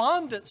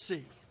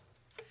despondency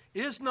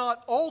is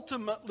not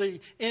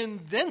ultimately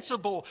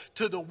invincible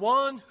to the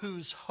one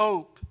whose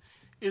hope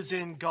is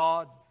in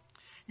God.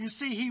 You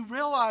see, he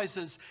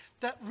realizes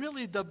that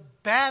really the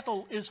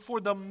battle is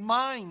for the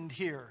mind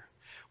here.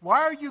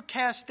 Why are you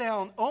cast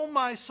down, O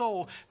my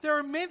soul? There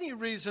are many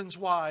reasons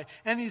why.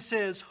 And he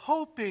says,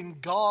 hope in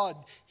God.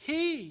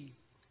 He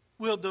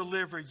will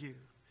deliver you.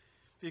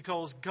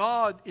 Because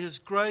God is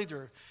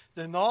greater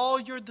than all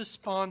your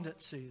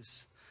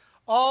despondencies,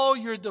 all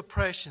your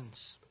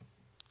depressions,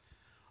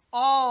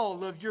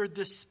 all of your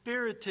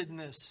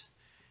dispiritedness,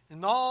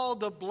 and all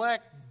the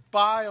black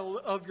bile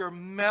of your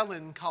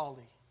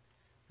melancholy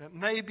that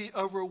may be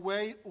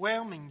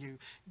overwhelming you.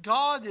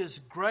 God is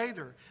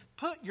greater.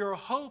 Put your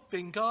hope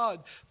in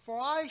God, for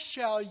I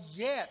shall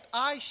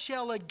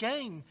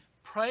again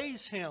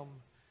praise him,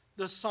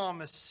 the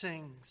psalmist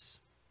sings.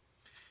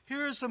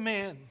 Here is a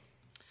man,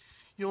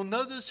 you'll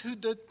notice, who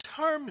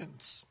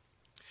determines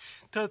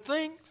to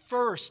think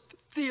first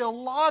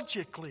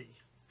theologically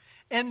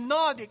and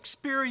not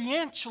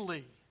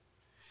experientially.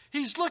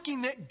 He's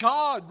looking at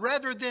God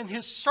rather than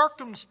his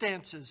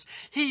circumstances.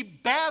 He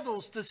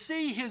battles to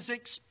see his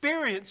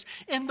experience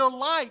in the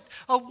light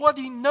of what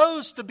he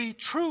knows to be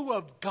true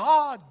of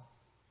God.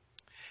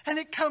 And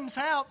it comes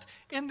out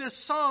in this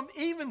psalm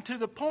even to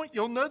the point,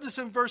 you'll notice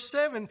in verse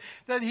 7,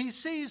 that he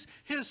sees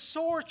his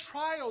sore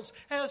trials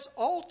as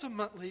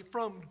ultimately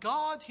from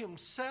God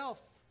himself.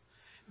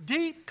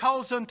 Deep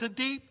calls unto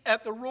deep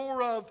at the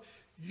roar of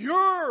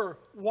your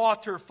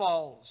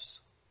waterfalls.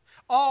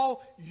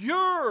 All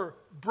your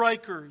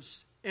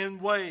breakers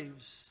and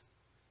waves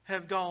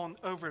have gone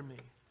over me.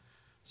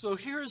 So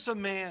here's a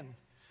man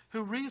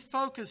who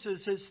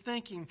refocuses his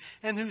thinking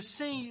and who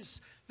sees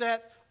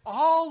that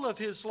all of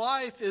his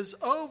life is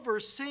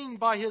overseen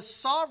by his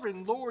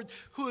sovereign Lord,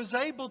 who is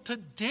able to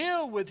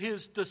deal with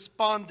his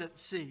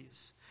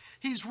despondencies.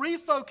 He's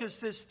refocused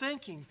his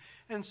thinking,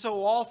 and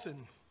so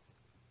often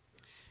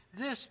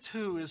this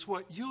too is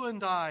what you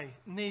and I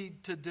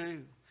need to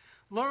do.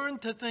 Learn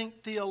to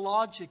think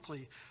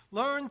theologically.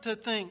 Learn to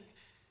think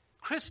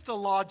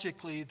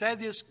Christologically.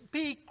 That is,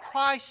 be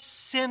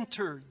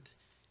Christ-centered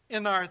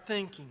in our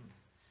thinking.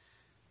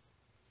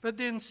 But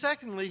then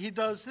secondly, he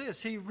does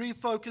this. He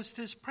refocused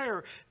his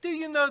prayer. Do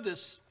you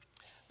notice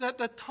that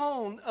the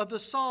tone of the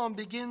psalm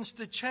begins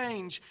to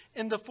change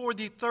in the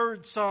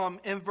 43rd psalm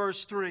in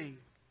verse 3?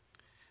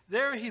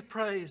 There he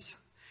prays,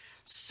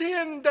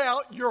 send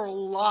out your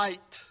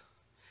light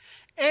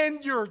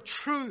and your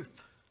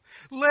truth.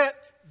 Let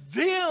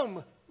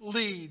them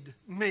lead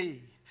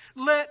me.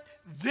 Let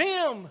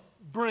them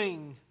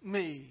bring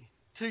me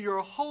to your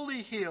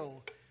holy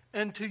hill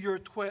and to your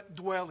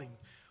dwelling.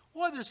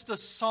 What is the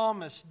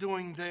psalmist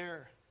doing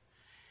there?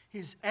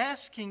 He's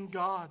asking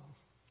God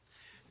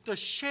to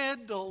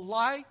shed the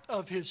light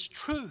of his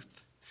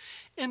truth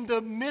in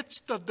the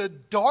midst of the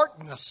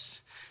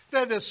darkness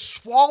that is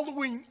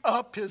swallowing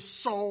up his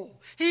soul.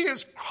 He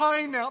is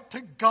crying out to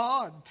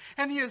God,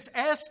 and he is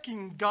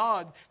asking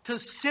God to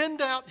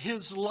send out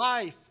his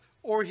life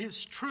or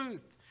his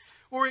truth.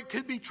 Or it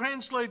could be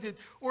translated,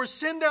 or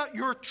send out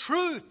your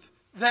truth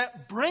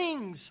that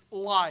brings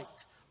light.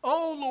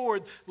 Oh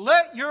Lord,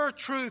 let your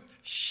truth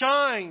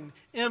shine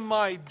in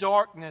my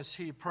darkness,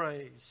 he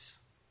prays.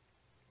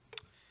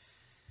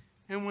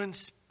 And when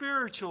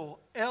spiritual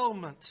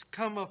ailments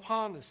come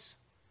upon us,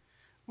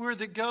 we're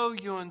to go,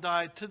 you and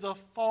I, to the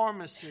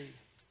pharmacy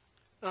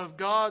of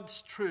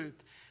God's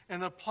truth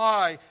and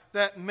apply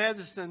that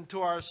medicine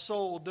to our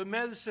soul, the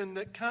medicine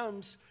that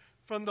comes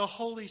from the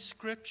Holy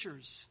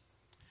Scriptures.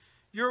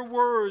 Your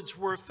words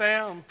were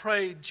found,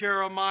 prayed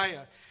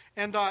Jeremiah,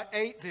 and I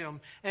ate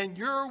them. And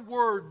your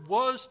word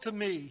was to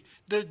me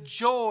the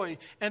joy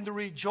and the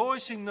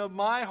rejoicing of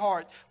my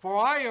heart. For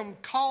I am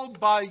called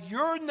by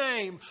your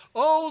name,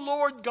 O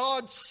Lord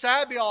God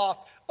Sabaoth,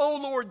 O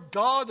Lord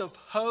God of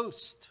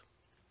hosts.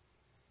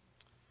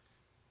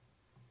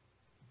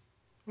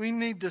 We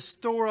need to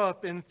store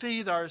up and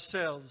feed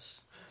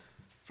ourselves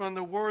from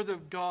the Word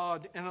of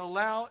God and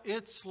allow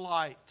its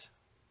light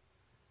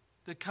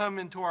to come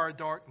into our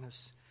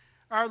darkness.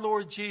 Our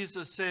Lord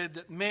Jesus said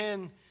that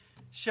man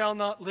shall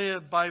not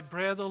live by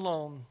bread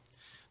alone,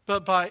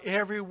 but by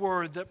every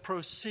word that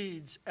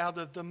proceeds out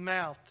of the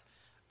mouth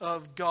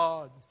of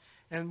God.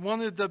 And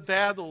one of the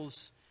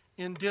battles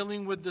in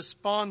dealing with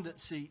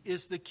despondency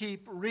is to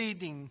keep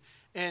reading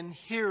and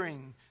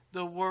hearing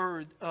the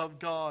Word of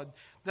God.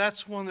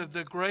 That's one of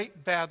the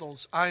great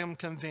battles, I am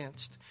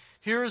convinced.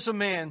 Here is a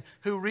man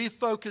who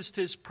refocused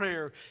his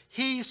prayer.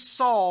 He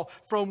saw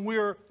from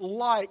where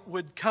light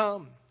would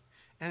come,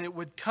 and it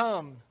would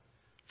come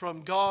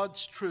from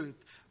God's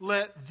truth.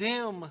 Let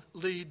them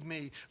lead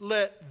me.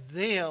 Let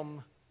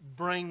them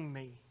bring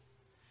me.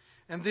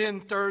 And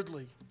then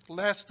thirdly,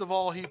 last of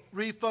all, he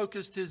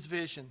refocused his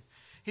vision.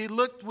 He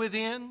looked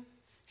within.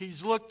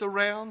 He's looked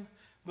around.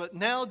 But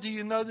now do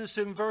you notice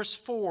in verse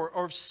 4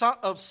 of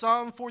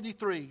Psalm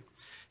 43,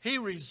 he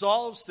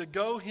resolves to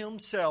go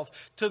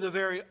himself to the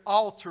very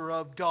altar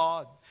of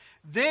God.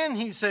 Then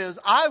he says,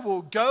 I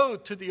will go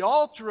to the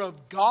altar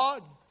of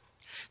God,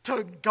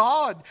 to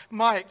God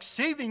my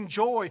exceeding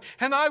joy,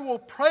 and I will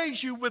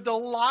praise you with the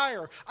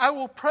lyre. I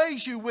will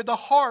praise you with the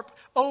harp,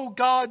 O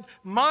God,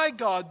 my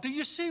God. Do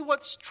you see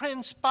what's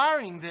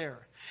transpiring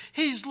there?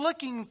 He's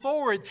looking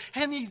forward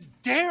and he's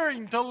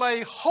daring to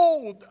lay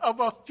hold of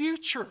a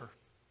future.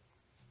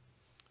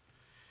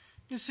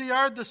 You see,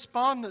 our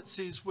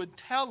despondencies would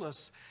tell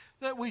us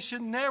that we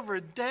should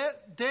never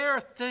dare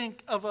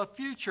think of a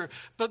future.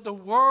 But the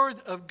Word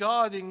of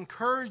God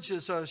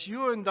encourages us,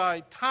 you and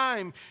I,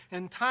 time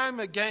and time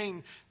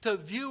again, to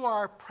view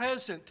our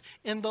present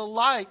in the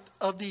light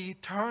of the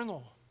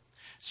eternal.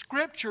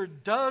 Scripture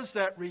does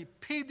that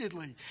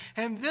repeatedly.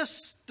 And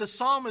the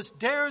psalmist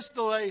dares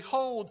to lay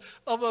hold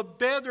of a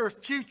better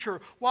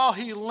future while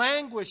he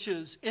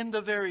languishes in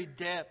the very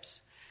depths.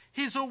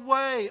 He's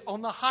away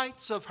on the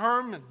heights of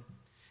Hermon.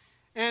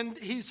 And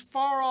he's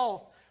far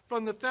off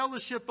from the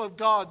fellowship of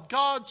God.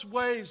 God's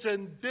waves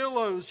and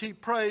billows, he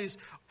prays,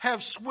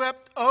 have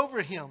swept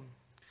over him.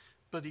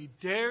 But he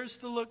dares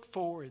to look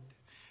forward.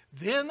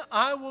 Then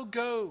I will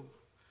go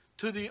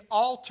to the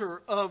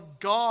altar of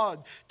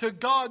God, to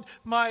God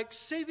my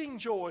exceeding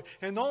joy,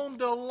 and on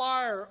the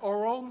lyre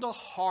or on the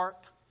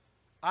harp,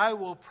 I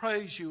will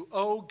praise you,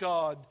 O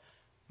God,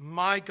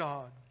 my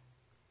God.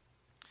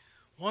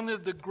 One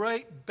of the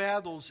great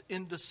battles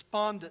in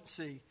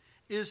despondency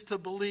is to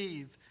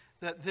believe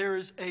that there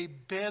is a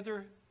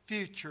better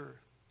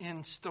future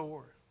in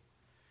store.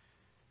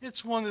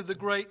 It's one of the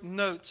great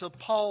notes of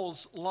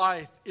Paul's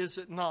life, is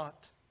it not?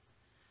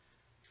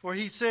 For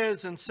he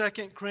says in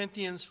 2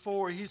 Corinthians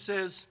 4, he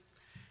says,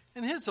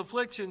 and his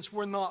afflictions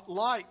were not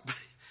light,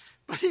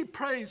 but he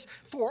prays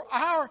for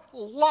our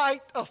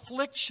light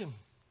affliction.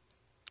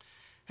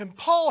 And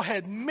Paul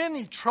had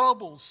many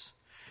troubles.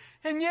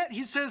 And yet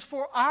he says,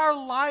 for our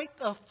light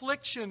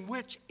affliction,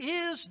 which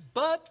is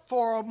but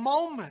for a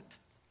moment,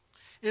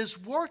 is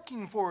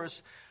working for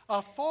us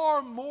a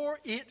far more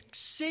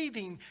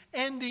exceeding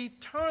and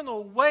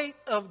eternal weight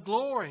of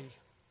glory.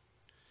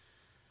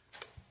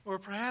 Or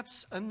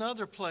perhaps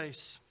another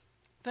place.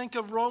 Think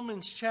of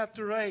Romans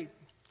chapter 8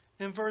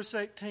 and verse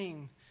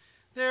 18.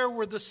 There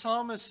where the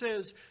psalmist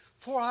says,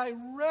 for I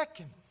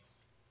reckon,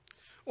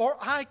 or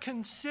I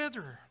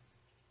consider,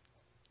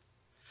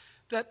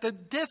 that the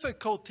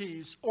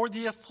difficulties or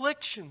the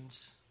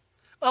afflictions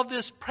of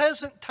this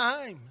present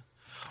time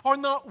are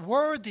not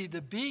worthy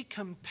to be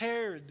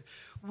compared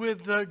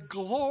with the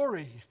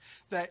glory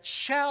that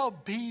shall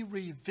be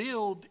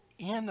revealed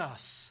in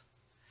us.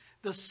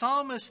 The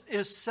psalmist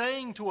is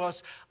saying to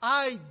us,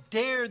 I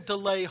dare to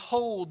lay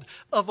hold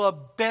of a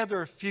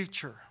better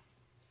future.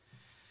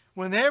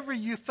 Whenever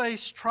you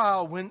face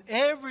trial,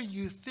 whenever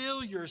you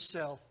feel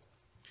yourself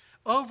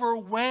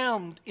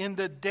overwhelmed in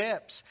the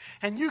depths,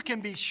 and you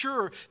can be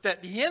sure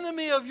that the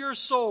enemy of your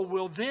soul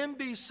will then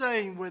be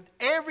saying with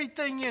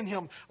everything in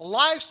him,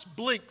 life's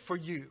bleak for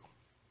you.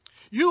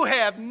 You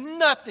have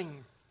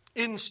nothing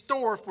in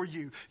store for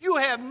you. You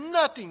have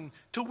nothing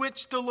to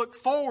which to look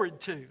forward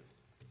to.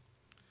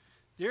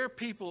 Dear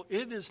people,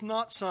 it is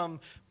not some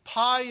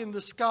pie in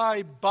the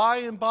sky, by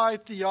and by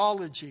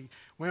theology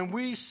when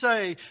we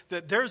say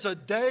that there's a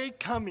day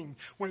coming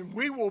when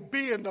we will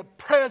be in the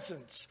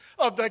presence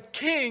of the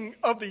King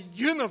of the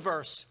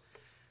universe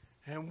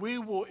and we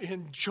will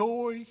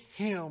enjoy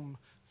him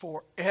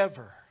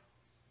forever.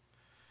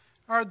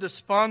 Our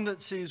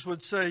despondencies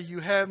would say you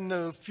have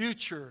no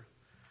future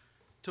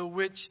to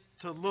which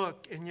to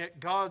look, and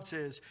yet God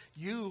says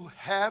you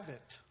have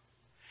it.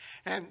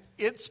 And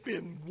it's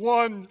been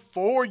won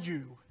for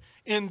you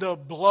in the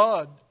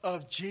blood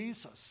of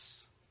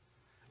Jesus.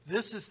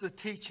 This is the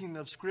teaching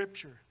of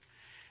Scripture.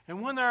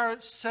 And when our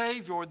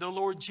Savior, the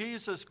Lord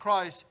Jesus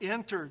Christ,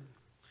 entered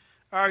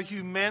our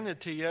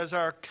humanity as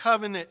our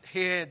covenant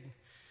head,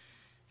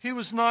 he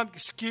was not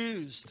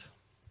excused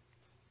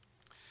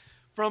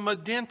from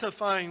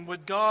identifying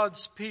with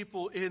God's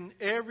people in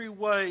every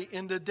way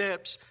in the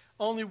depths,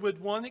 only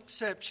with one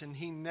exception: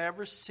 he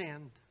never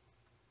sinned.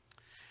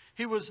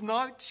 He was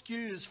not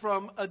excused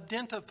from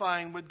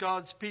identifying with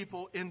God's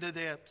people in the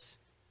depths.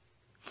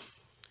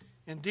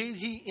 Indeed,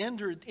 he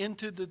entered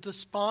into the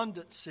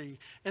despondency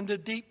and the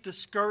deep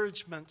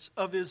discouragements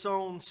of his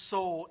own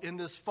soul in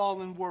this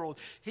fallen world.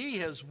 He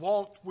has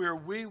walked where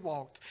we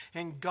walked,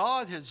 and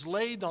God has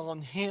laid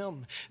on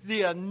him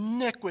the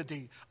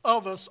iniquity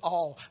of us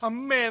all. A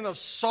man of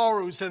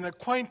sorrows and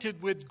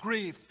acquainted with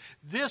grief.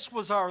 This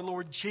was our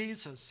Lord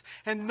Jesus.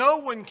 And no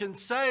one can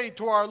say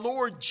to our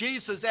Lord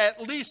Jesus, at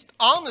least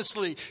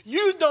honestly,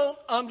 you don't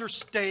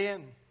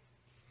understand.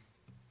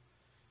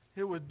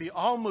 It would be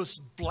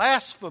almost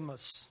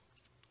blasphemous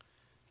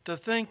to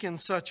think in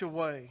such a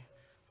way,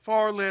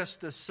 far less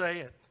to say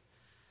it.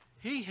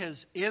 He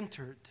has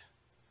entered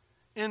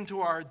into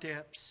our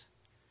depths,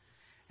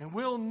 and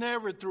we'll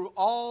never, through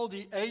all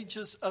the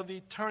ages of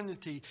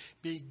eternity,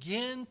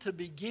 begin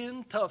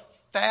to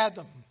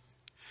fathom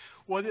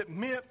what it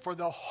meant for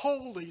the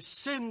holy,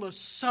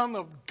 sinless Son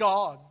of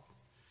God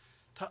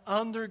to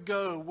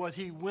undergo what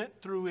he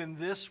went through in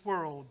this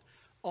world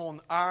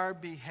on our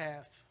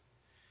behalf.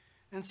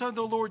 And so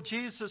the Lord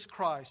Jesus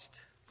Christ,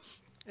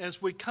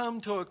 as we come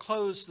to a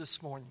close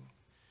this morning,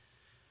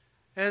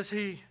 as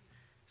he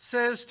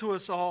says to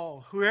us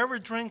all, whoever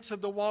drinks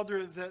of the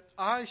water that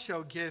I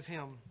shall give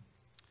him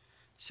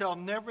shall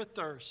never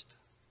thirst,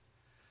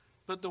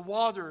 but the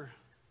water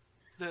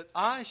that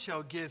I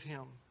shall give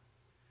him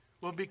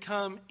will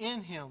become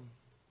in him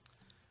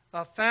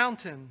a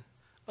fountain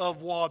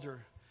of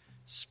water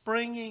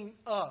springing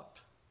up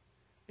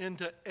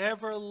into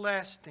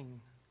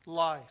everlasting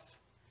life.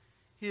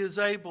 He is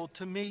able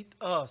to meet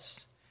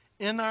us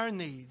in our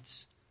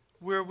needs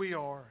where we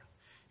are.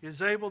 He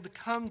is able to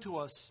come to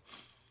us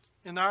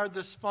in our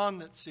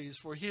despondencies,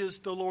 for he is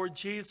the Lord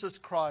Jesus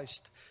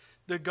Christ,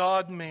 the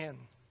God-man.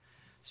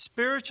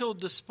 Spiritual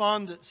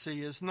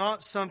despondency is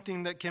not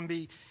something that can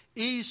be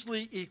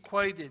easily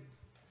equated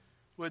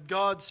with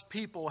God's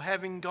people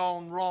having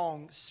gone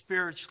wrong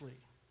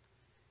spiritually.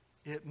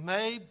 It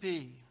may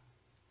be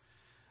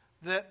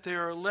that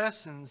there are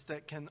lessons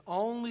that can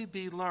only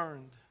be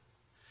learned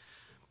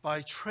by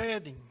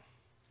treading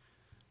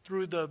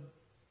through the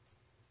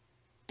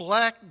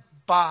black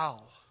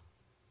bile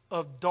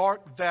of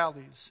dark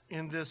valleys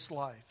in this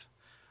life.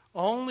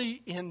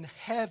 Only in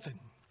heaven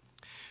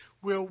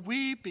will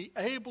we be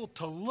able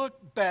to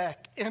look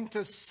back and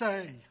to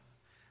say,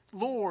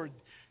 Lord,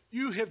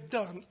 you have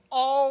done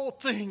all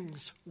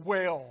things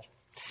well.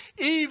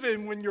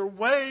 Even when your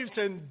waves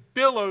and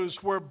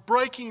billows were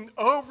breaking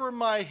over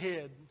my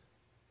head,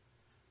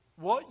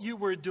 what you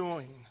were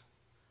doing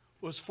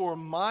was for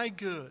my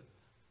good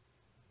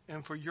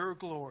and for your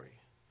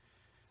glory.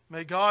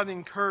 May God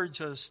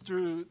encourage us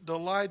through the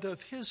light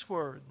of his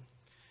word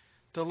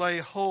to lay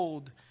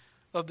hold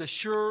of the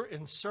sure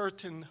and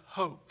certain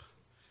hope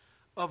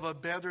of a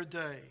better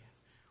day,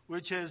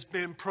 which has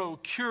been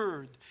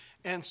procured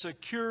and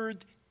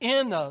secured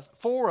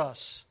for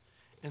us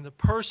in the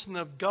person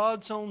of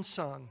God's own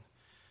Son,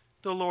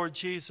 the Lord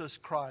Jesus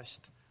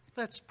Christ.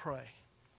 Let's pray.